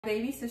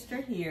Baby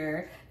sister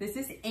here. This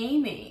is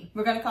Amy.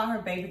 We're gonna call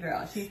her baby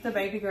girl. She's the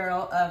baby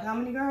girl of how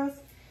many girls?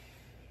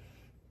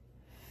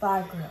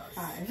 5 girls.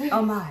 5.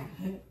 Oh my.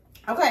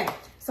 Okay,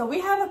 so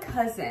we have a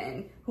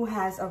cousin who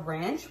has a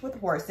ranch with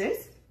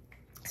horses.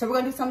 So we're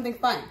gonna do something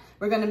fun.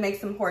 We're gonna make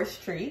some horse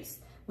treats.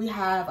 We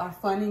have our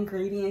fun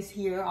ingredients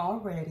here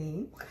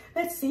already.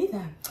 Let's see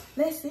them.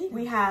 Let's see.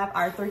 We have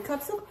our 3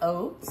 cups of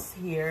oats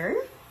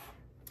here.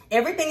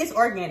 Everything is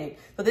organic.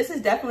 So this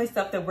is definitely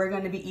stuff that we're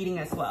gonna be eating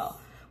as well.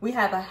 We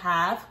have a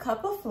 1/2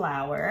 cup of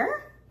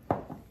flour.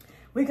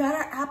 We got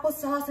our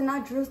applesauce and I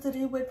drizzled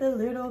it with a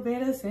little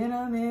bit of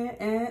cinnamon.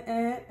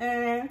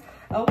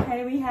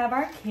 Okay, we have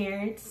our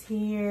carrots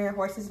here.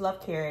 Horses love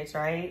carrots,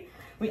 right?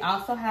 We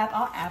also have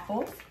our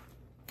apples.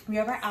 We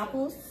have our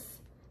apples.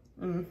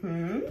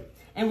 And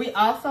we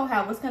also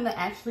have what's gonna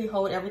actually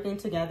hold everything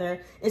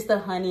together is the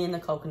honey and the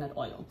coconut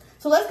oil.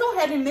 So let's go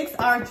ahead and mix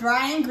our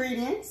dry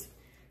ingredients.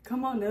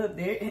 Come on up,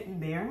 there I am.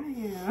 There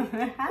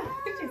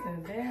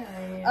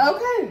I am.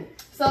 Okay,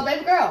 so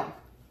baby girl,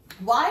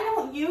 why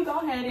don't you go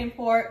ahead and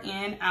pour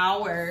in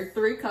our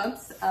 3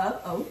 cups of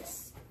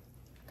oats.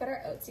 Got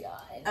our oats, y'all.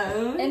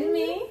 Oh. And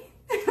me.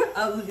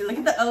 Oh, look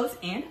at the oats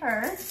and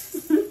her.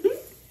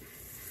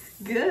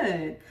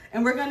 Good.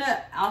 And we're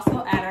gonna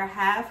also add our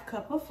 1/2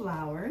 cup of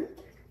flour.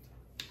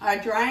 Our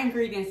dry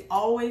ingredients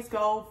always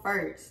go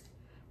first.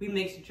 We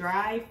mix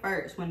dry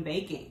first when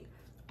baking.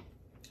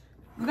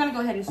 We're gonna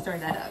go ahead and stir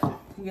that up.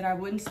 We get our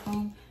wooden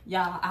spoon.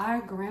 Y'all, our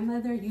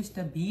grandmother used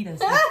to beat us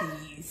with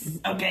these,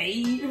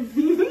 okay?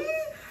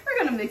 We're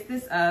gonna mix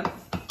this up.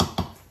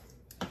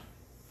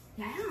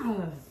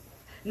 Yeah.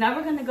 Now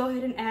we're gonna go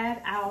ahead and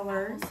add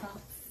our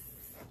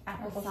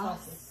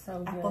Applesauce is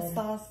so good.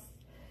 Applesauce.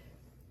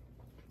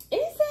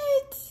 Is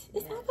it?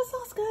 Is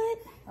applesauce good?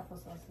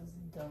 Applesauce is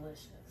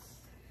delicious.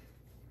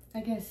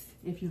 I guess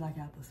if you like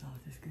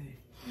applesauce, it's good.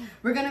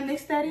 We're gonna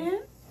mix that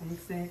in.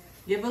 Mix it.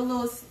 Give a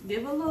little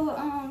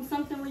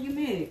something when you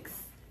mix.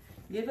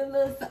 Give a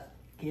little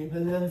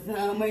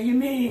something when you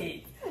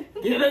mix.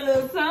 Give a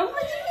little something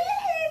when you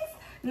mix.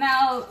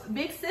 Now,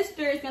 big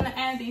sister is gonna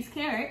add these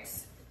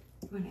carrots.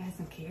 We're gonna add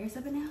some carrots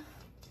up in there.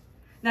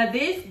 Now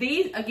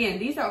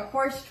these are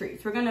horse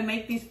treats. We're gonna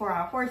make these for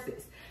our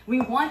horses. We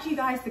want you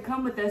guys to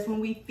come with us when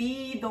we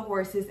feed the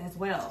horses as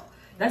well.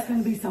 That's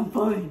gonna be some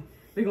fun.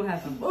 We're gonna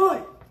have some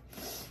fun.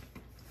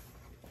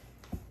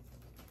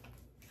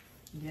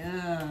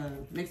 Yeah,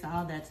 mix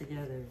all that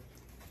together.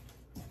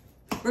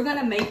 We're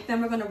gonna make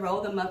them, we're gonna roll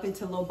them up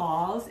into little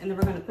balls, and then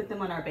we're gonna put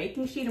them on our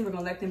baking sheet, and we're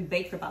gonna let them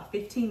bake for about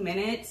 15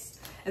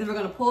 minutes. And then we're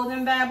gonna pull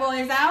them bad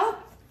boys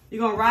out.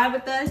 You're gonna ride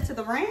with us to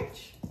the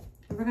ranch,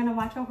 and we're gonna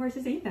watch our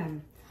horses eat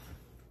them.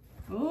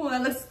 Oh,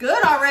 that looks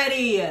good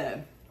already.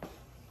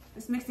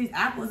 Let's mix these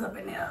apples up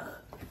in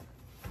there.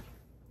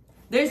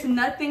 There's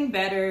nothing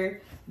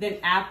better than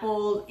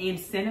apple and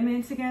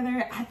cinnamon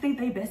together. I think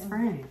they best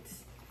friends.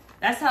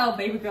 That's how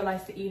baby girl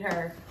likes to eat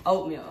her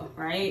oatmeal,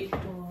 right?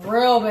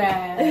 Real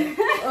bad.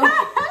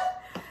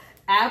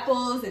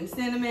 Apples and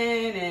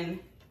cinnamon, and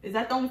is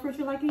that the only fruit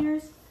you like in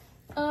yours?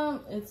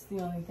 It's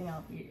the only thing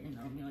I'll eat in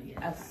oatmeal,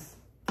 yes.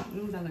 Okay.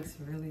 Ooh, that looks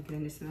really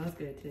good. It smells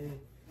good too.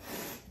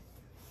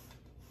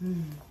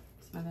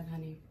 Smell that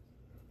honey.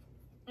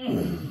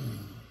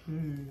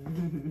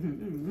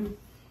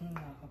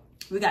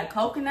 We got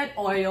coconut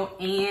oil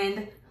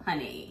and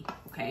honey,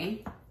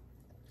 okay?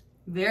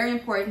 Very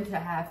important to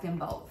have them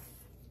both.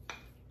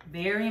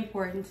 Very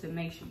important to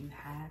make sure you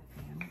have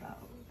them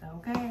both,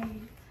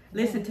 okay?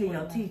 Listen to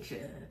your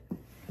teacher.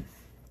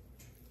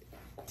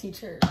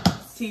 Teacher,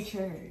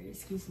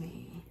 excuse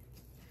me.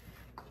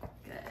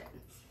 Good.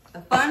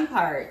 The fun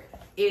part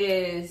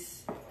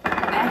is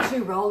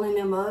actually rolling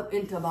them up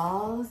into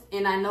balls.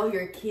 And I know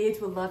your kids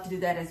would love to do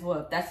that as well.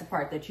 If that's the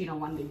part that you don't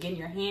want to get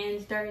your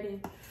hands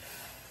dirty.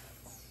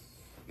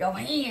 Your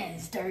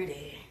hands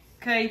dirty.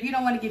 Okay, if you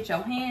don't want to get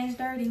your hands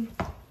dirty,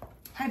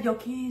 have your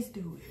kids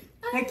do it.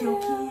 Let your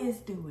kids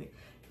do it.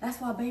 That's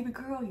why baby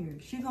girl here,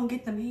 she gonna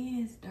get them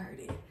hands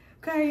dirty.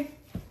 Okay?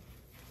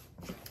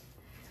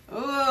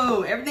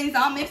 Oh, everything's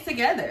all mixed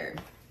together.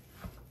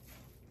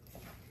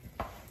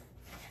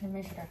 and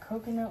make sure got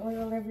coconut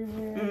oil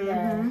everywhere,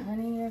 got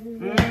honey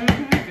everywhere.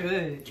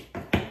 Good.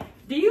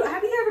 Have you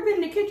ever been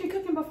in the kitchen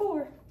cooking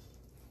before?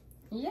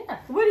 Yeah.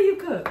 What do you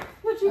cook?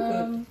 What you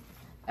cook?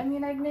 I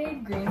mean, I've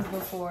made greens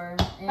before.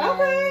 And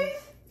Okay.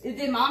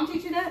 Did mom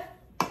teach you that?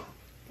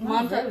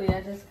 Not really.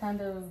 I just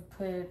kind of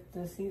put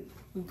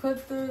we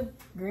put the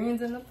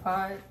greens in the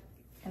pot,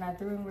 and I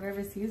threw in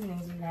whatever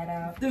seasonings we had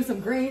out. Threw some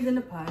greens in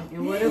the pot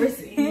and whatever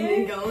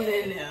seasoning goes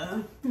in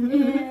there.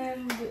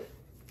 And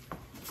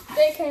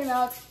they came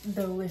out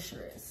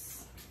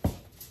delicious.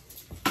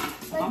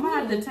 Like I'm gonna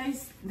have to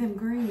taste them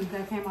greens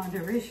that came out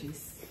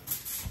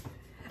delicious.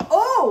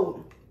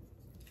 Oh!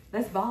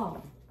 Let's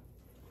ball.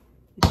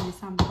 You think it's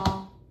time to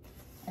ball?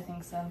 I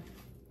think so.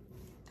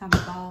 Time to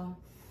ball.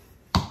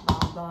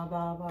 Ball.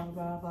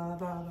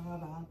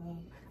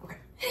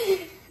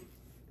 Okay.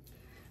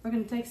 We're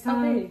gonna take some.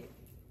 How big?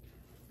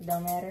 It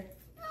don't matter.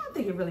 I don't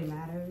think it really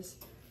matters.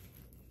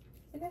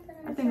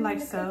 I think like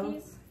so.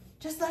 Cookies?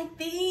 Just like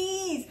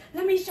these.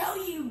 Let me show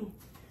you.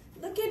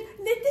 Look at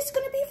this is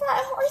gonna be for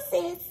our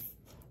horses.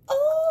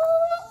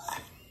 Oh,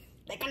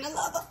 they're gonna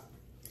love them.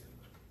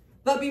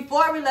 But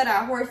before we let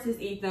our horses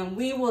eat them,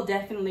 we will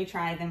definitely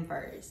try them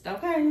first,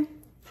 okay?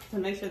 To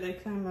make sure they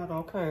come out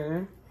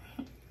okay.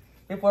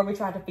 Before we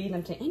try to feed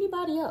them to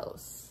anybody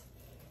else.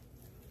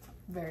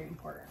 Very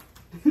important.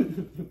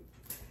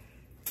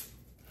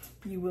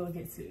 You will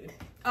get sued.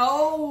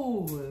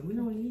 Oh, we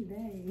don't need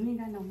that. We ain't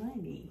got no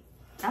money.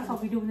 That's why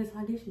we doing this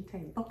audition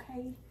tape,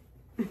 okay?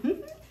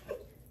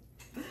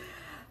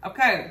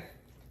 Okay.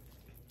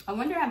 I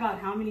wonder about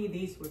how many of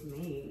these were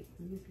made.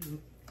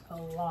 A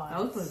lot.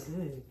 Those were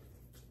good.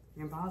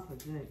 Your balls were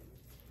good.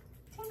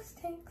 Tinks,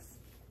 tinks.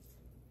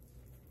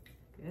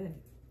 Good.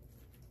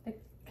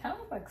 It kind of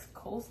looks like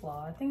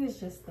coleslaw. I think it's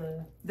just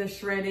The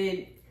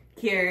shredded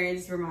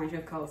carrots remind you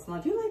of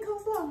coleslaw. Do you like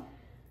coleslaw?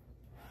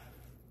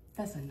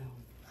 That's a no.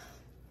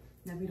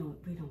 No, we don't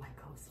like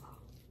coleslaw.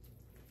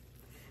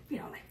 We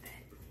don't like that.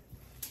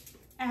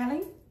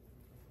 Allie,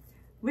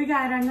 we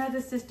got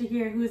another sister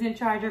here who's in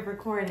charge of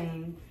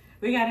recording.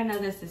 We got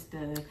another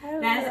sister.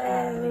 Hello. That's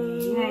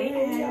Allie. Hey,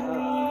 Allie.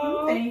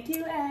 Hello. Thank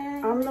you,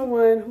 Allie. I'm the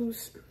one who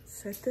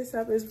set this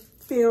up as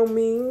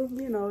filming,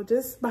 you know,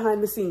 just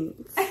behind the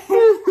scenes. Thank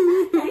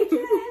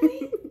you,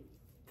 Allie.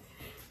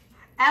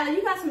 Allie,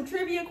 you got some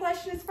trivia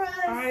questions for us?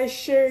 I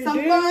sure do.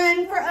 Some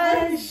fun for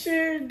I us?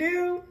 sure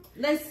do.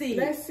 Let's see.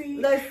 Let's see.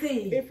 Let's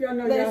see. If y'all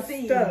know Let's y'all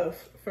see.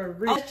 stuff for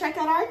real. Let's check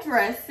out our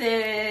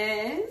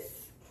dresses.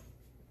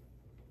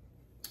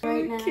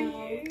 Right now. Cute.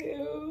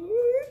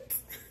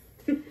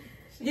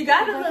 You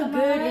gotta look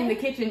good in the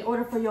kitchen in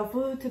order for your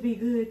food to be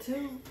good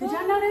too. Did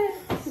y'all know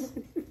that?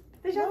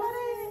 Did y'all know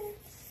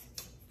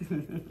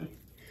that?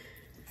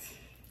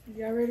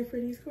 Y'all ready for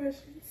these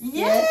questions?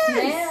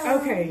 Yes.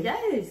 Okay.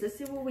 Yes. Let's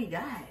see what we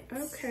got.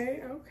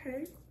 Okay.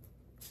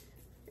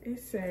 It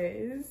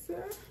says,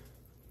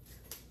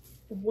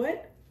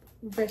 what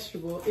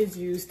vegetable is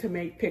used to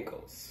make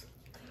pickles?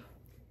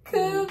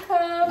 cucumber.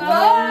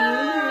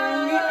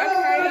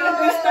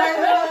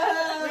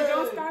 We're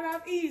gonna start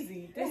off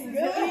easy. This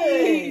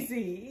is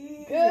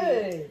easy.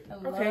 Good. I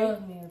Okay.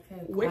 love me a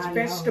pickle. Which I know.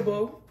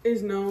 vegetable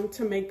is known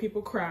to make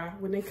people cry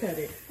when they cut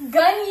it?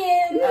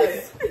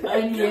 Gunions.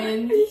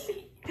 Onion.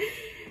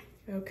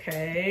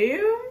 Okay.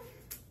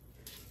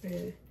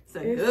 It's a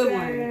good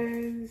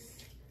one.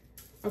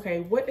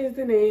 Okay, what is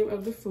the name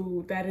of the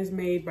food that is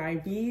made by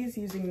bees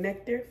using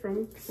nectar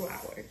from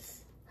flowers?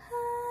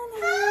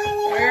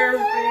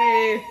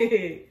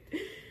 Perfect.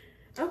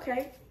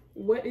 Okay,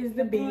 what is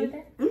the B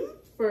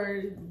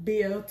for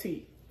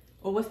BLT?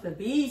 Well, what's the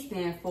B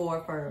stand for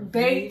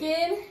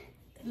Bacon.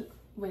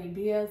 Wait,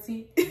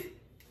 BLT.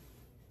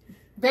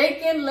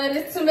 Bacon,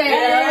 lettuce, tomato.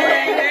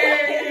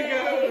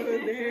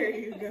 There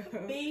you go.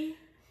 B.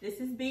 This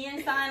is B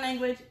in sign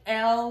language.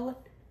 L.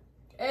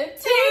 And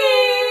T.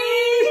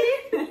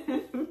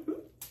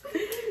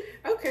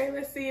 Okay,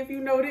 let's see if you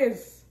know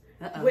this.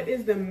 What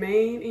is the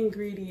main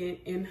ingredient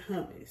in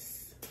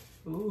hummus?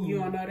 Ooh. You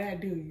don't know that,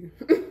 do you?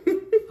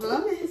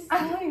 Hummus.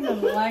 I don't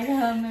even like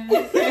hummus.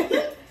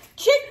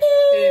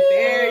 Chickpeas.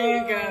 There you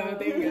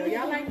go.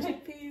 Y'all like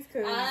chickpeas?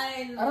 Cause I I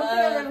don't think I've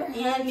love ever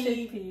had any.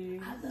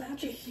 chickpeas. I'm not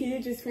the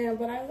hugest fan,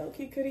 but I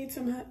low-key could eat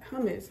some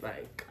hummus.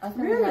 Like, I've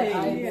never Really?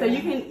 had either. So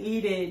you can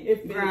eat it,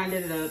 If grind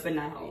it's- it up, but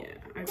not whole. yeah,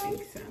 I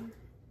think so.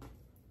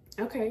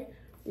 Okay,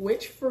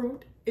 which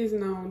fruit is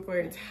known for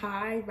its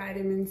high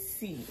vitamin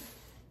C?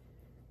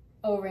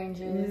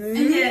 Oranges.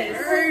 Yes.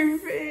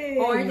 Perfect.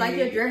 Orange like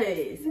your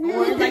dress.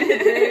 Orange like your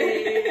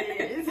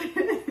dress.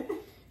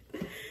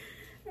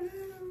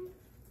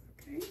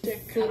 Okay,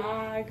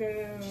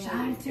 Chicago.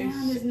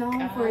 Chi-town is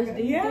known for its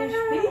deep Yeah. dish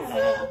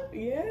pizza.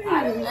 Yeah.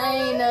 I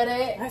ain't know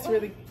that. That's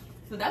really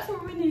So that's where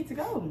we need to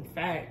go.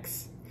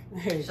 facts.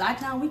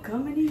 Chi-town, we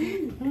coming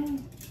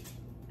in.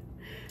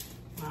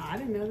 Wow, I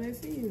didn't know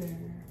this either.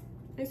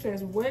 It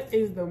says, what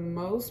is the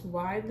most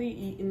widely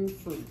eaten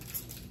fruit?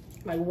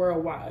 Like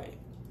worldwide.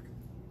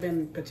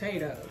 Than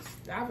potatoes.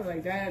 I feel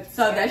like that's...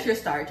 So that's your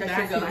start. That's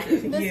your That's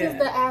go-to. my- This is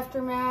the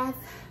aftermath.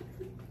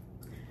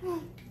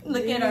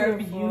 Look at her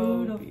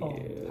beautiful.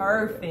 Beautiful.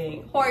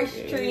 Perfect. Horse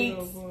treats.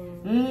 Beautiful.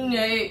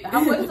 Nay.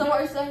 What does the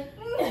horse say?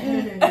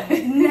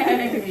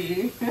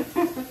 Nay.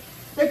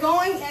 They're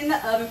going in the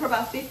oven for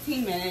about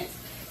 15 minutes.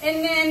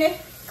 And then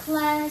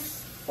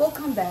class, we'll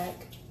come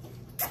back.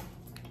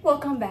 We'll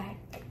come back.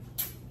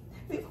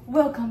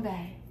 We'll come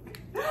back.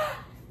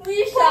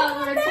 We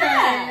shall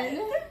return.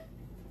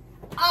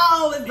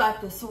 Oh, it's like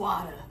the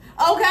swatter.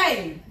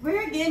 Okay,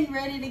 we're getting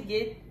ready to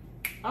get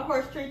our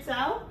horse treats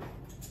out.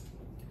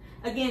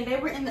 Again, they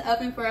were in the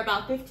oven for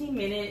about 15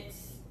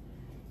 minutes.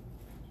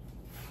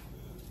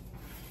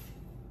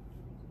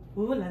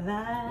 Ooh la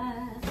la.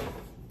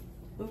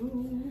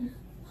 Ooh.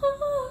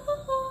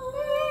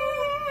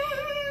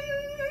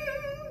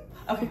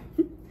 Okay,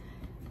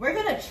 we're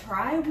gonna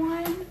try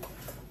one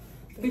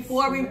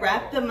before we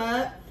wrap them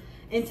up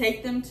and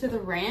take them to the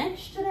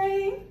ranch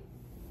today.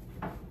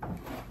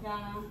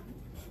 Yeah,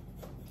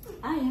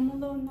 I am a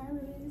little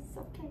nervous.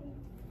 Okay.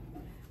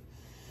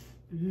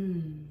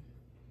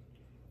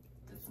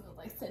 smells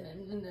like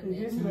cinnamon.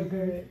 It smells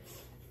good. It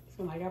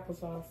smells like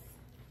applesauce.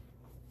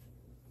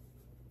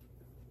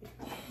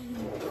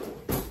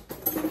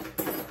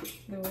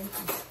 The way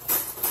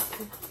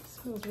It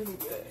smells really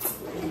good.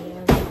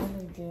 yeah, it's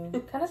really good.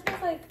 Kind of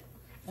smells like.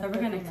 So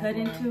we're gonna cut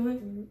into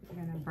it. We're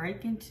gonna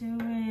break into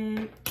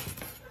it.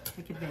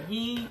 Look at the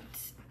heat.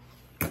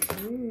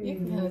 You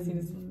can kind of see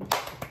this.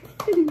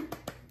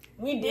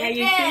 We did Yeah,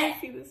 you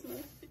can see the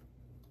smell.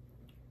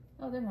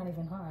 Oh, they're not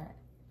even hot.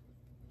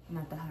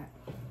 Not that hot.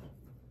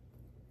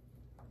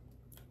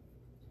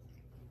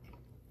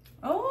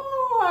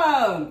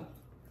 Oh,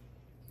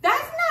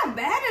 that's not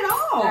bad at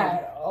all.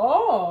 At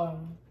all.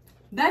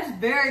 That's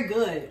very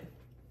good.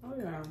 Oh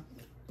yeah.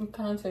 It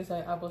kind of tastes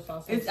like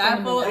applesauce. It's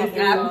cinnamon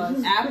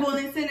applesauce. apple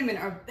and cinnamon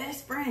are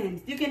best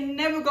friends. You can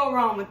never go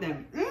wrong with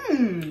them.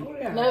 Mmm. Oh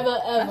yeah. Never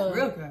ever. That's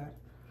real good.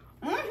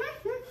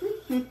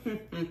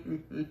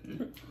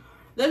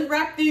 Let's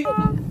wrap these.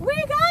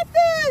 We got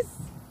this.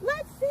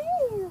 Let's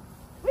see.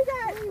 We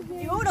got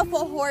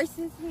beautiful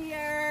horses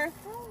here.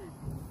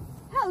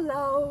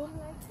 Hello.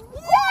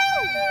 Yay!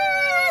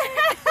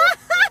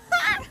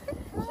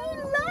 She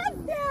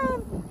loves them.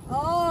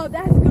 Oh,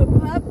 that's good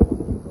pup.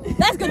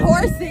 That's good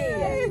horsey.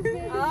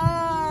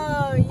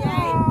 Oh,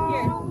 yay.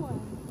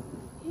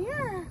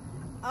 Here.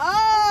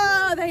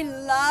 Oh, they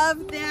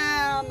love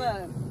them.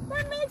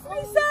 That makes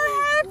me so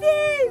happy.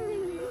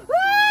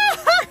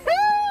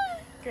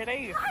 Okay,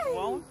 they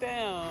want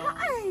them.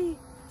 Hi.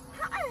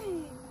 Hi.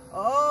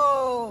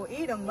 Oh,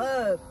 eat them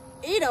up.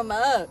 Eat them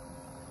up.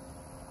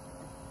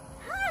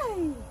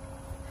 Hi.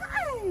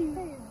 Hi.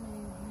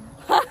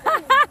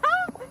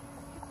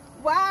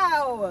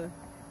 Wow.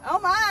 Oh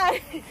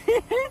my.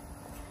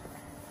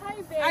 Hi,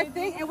 baby. I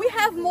think, and we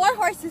have more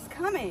horses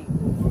coming.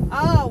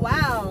 Oh,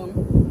 wow.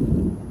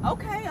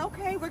 Okay,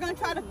 okay. We're going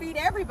to try to feed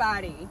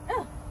everybody.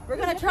 We're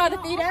going to try to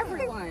feed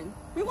everyone.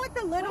 We want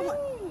the little one.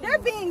 They're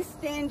being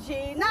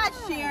stingy, not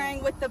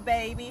sharing with the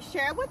baby.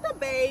 Share with the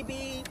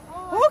baby.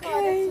 Oh,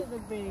 Okay. to the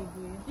baby.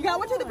 You got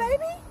one to the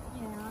baby?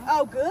 Yeah.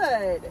 Oh,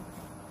 good.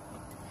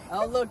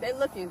 Oh, look. They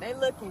looking. They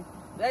looking.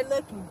 They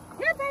looking.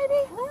 Here,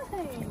 baby.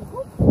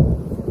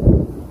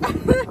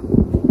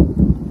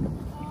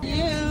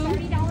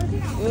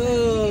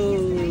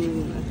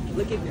 Ooh,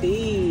 look at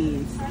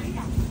these.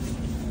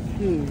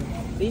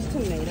 These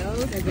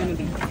tomatoes are gonna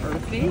be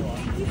perfect.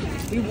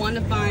 We want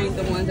to find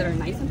the ones that are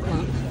nice and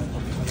plump.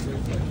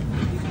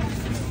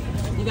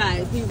 You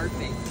guys, be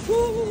perfect.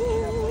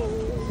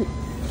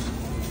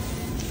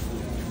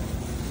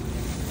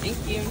 Thank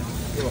you.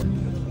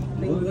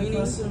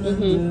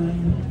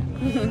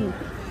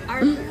 Our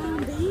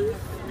ground beef,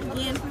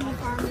 again from the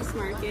farmer's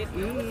market.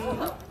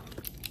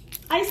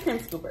 Ice cream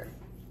scooper.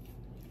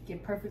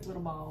 Get perfect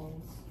little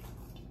balls.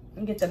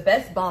 And get the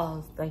best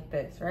balls like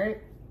this,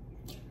 right?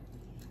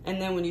 And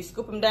then when you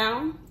scoop them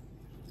down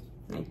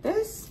like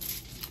this,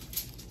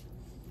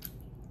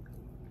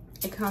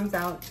 it comes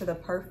out to the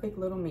perfect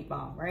little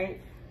meatball, right?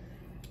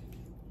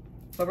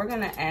 But we're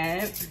gonna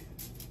add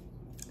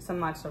some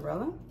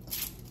mozzarella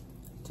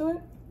to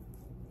it,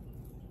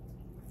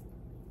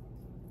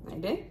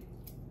 like this.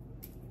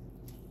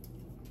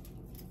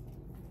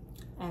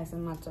 Add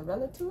some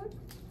mozzarella to it.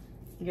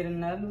 Get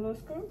another little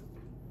scoop.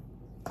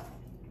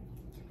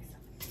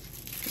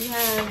 We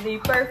have the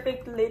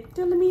perfect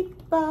little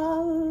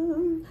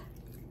meatball.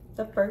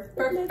 The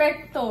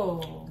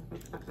Perfecto.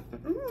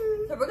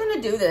 So we're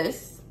gonna do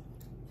this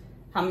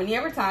how many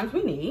ever times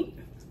we need.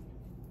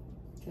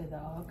 To the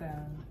all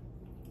gone.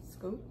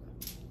 Scoop.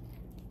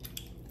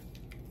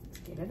 Let's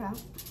get it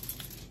out.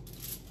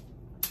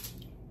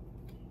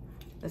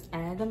 Let's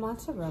add the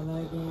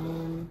mozzarella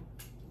again.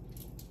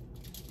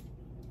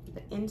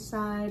 The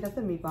inside of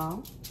the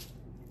meatball.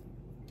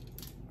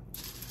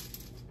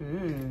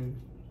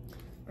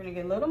 We're gonna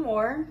get a little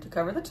more to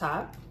cover the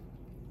top,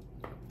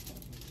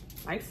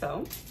 like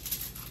so.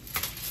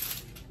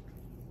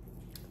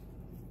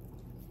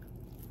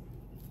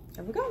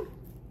 There we go.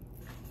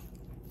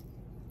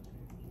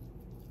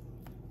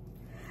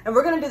 And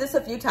we're gonna do this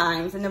a few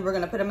times, and then we're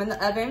gonna put them in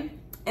the oven,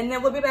 and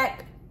then we'll be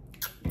back.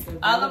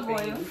 Olive oil.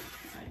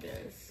 I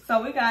guess.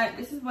 So we got,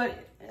 this is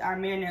what our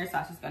marinara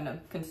sauce is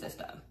gonna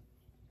consist of.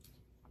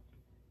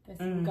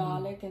 There's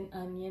garlic and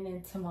onion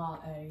and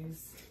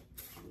tomatoes.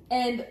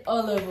 And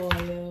olive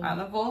oil.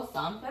 Olive oil,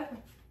 salt, and pepper.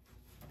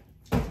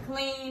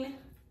 Clean,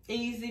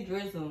 easy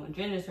drizzle,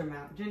 generous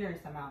amount,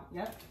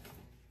 yep.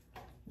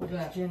 It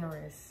is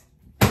generous.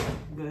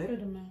 Good.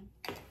 Good amount.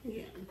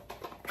 Yeah.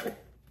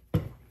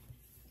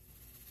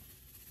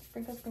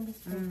 Sprinkle, sprinkle,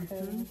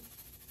 sprinkle.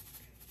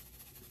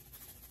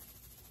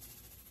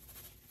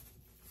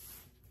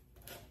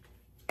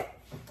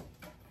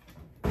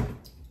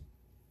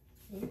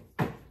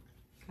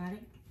 Got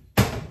it?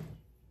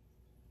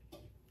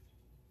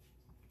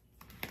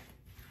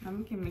 Now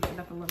we can mix it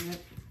up a little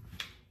bit.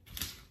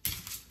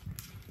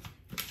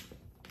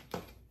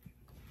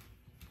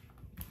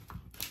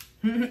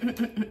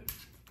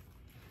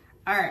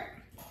 All right,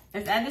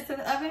 let's add this to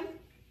the oven.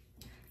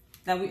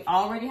 Now we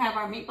already have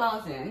our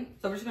meatballs in,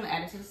 so we're just gonna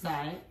add it to the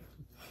side.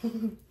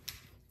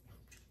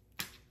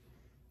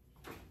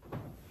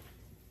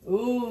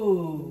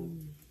 Ooh.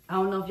 I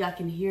don't know if y'all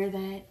can hear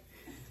that.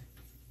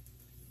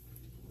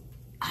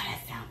 Oh,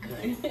 that sounds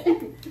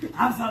good.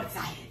 I'm so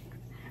excited.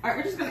 All right,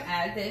 we're just gonna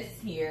add this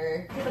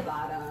here to the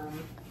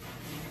bottom.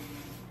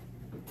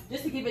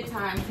 Just to give it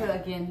time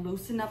to, again,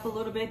 loosen up a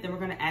little bit. Then we're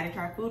gonna add it to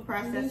our food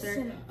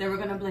processor. Then we're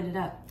gonna blend it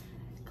up.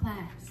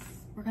 Class,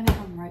 we're gonna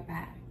come right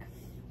back.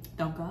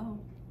 Don't go.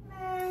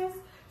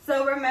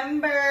 So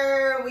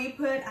remember, we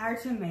put our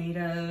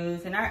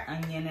tomatoes and our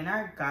onion and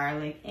our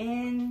garlic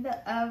in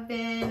the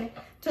oven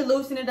to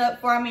loosen it up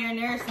for our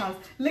marinara sauce.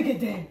 Look at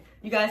that.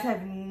 You guys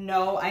have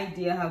no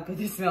idea how good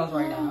this smells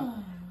right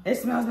now. It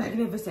smells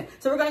magnificent.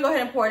 So we're gonna go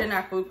ahead and pour it in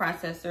our food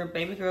processor.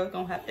 Baby girl's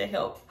gonna have to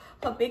help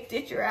her big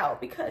ditcher out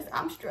because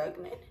I'm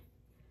struggling.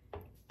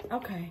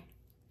 Okay.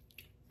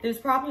 There's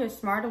probably a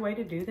smarter way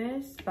to do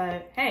this,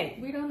 but hey.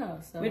 We don't know.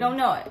 So we don't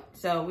know it.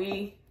 So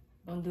we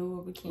gonna do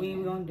what we can. We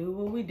gonna do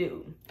what we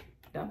do.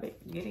 Dump it,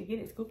 get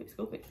it, scoop it,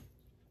 scoop it.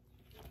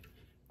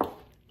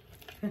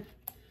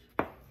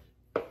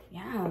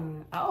 Yeah.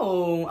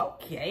 Oh,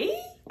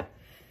 okay.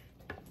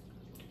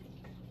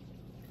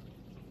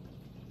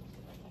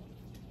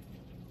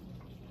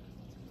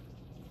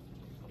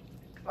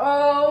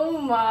 Oh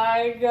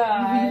my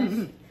gosh.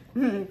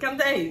 Come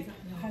taste.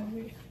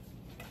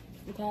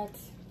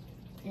 That's,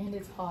 and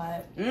it's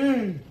hot.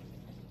 And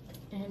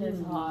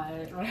it's hot.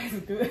 Oh, that's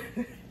good.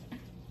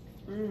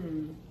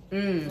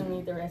 Let me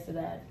eat the rest of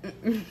that.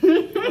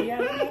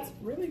 Yeah, that's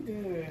really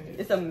good.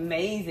 It's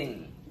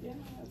amazing. Yeah,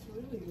 that's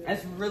really good.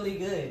 That's really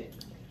good.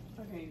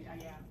 Okay,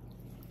 yeah.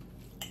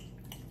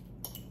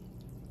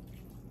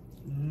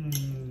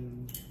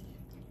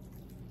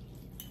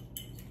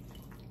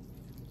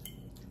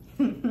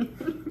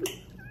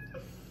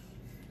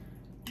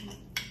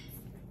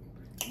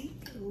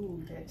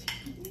 Ooh, that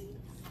cheese.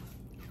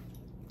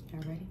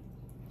 Y'all ready?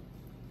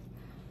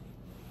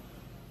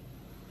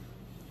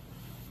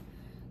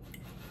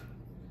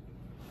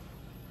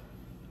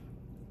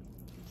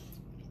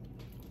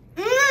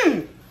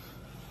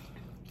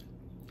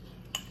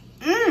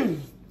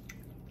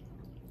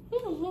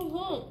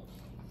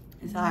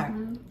 It's hot.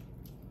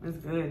 It's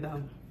good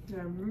though.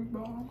 That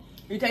meatball.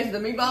 You tasted the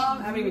meatball?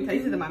 I haven't even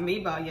tasted my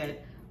meatball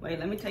yet. Wait,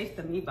 let me taste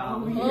the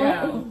meatball. Oh,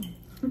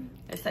 yeah.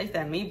 Let's taste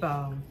that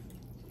meatball.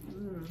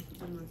 And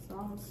the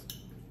sauce.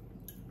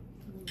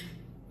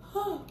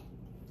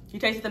 You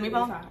tasted the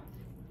meatball? It's hot.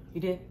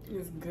 You did?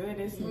 It's good.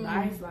 It's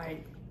nice,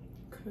 like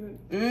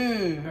cooked.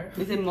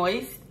 Is it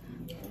moist?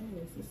 Yes,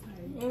 it's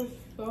like It's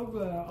so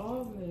good.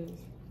 All of this.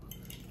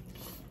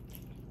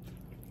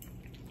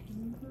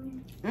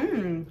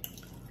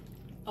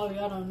 Oh,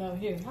 y'all don't know.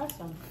 Here, have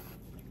some.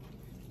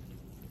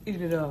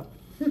 Eat it up.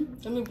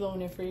 Let me blow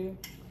in it for you.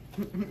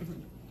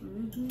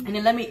 And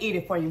then let me eat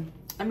it for you.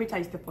 Let me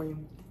taste it for you.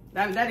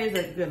 That is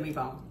a good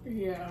meatball.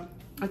 yeah.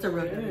 That's a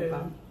real good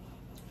meatball.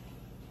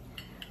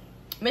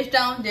 Miss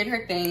Jones did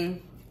her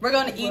thing. We're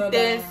gonna eat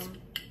this.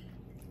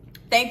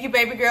 Thank you,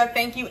 baby girl.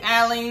 Thank you,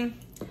 Allie.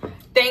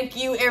 Thank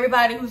you,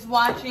 everybody who's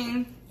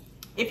watching.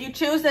 If you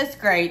choose, that's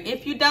great.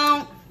 If you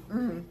don't,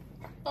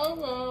 Oh,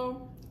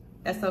 well.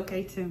 that's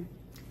okay too.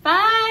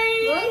 Bye.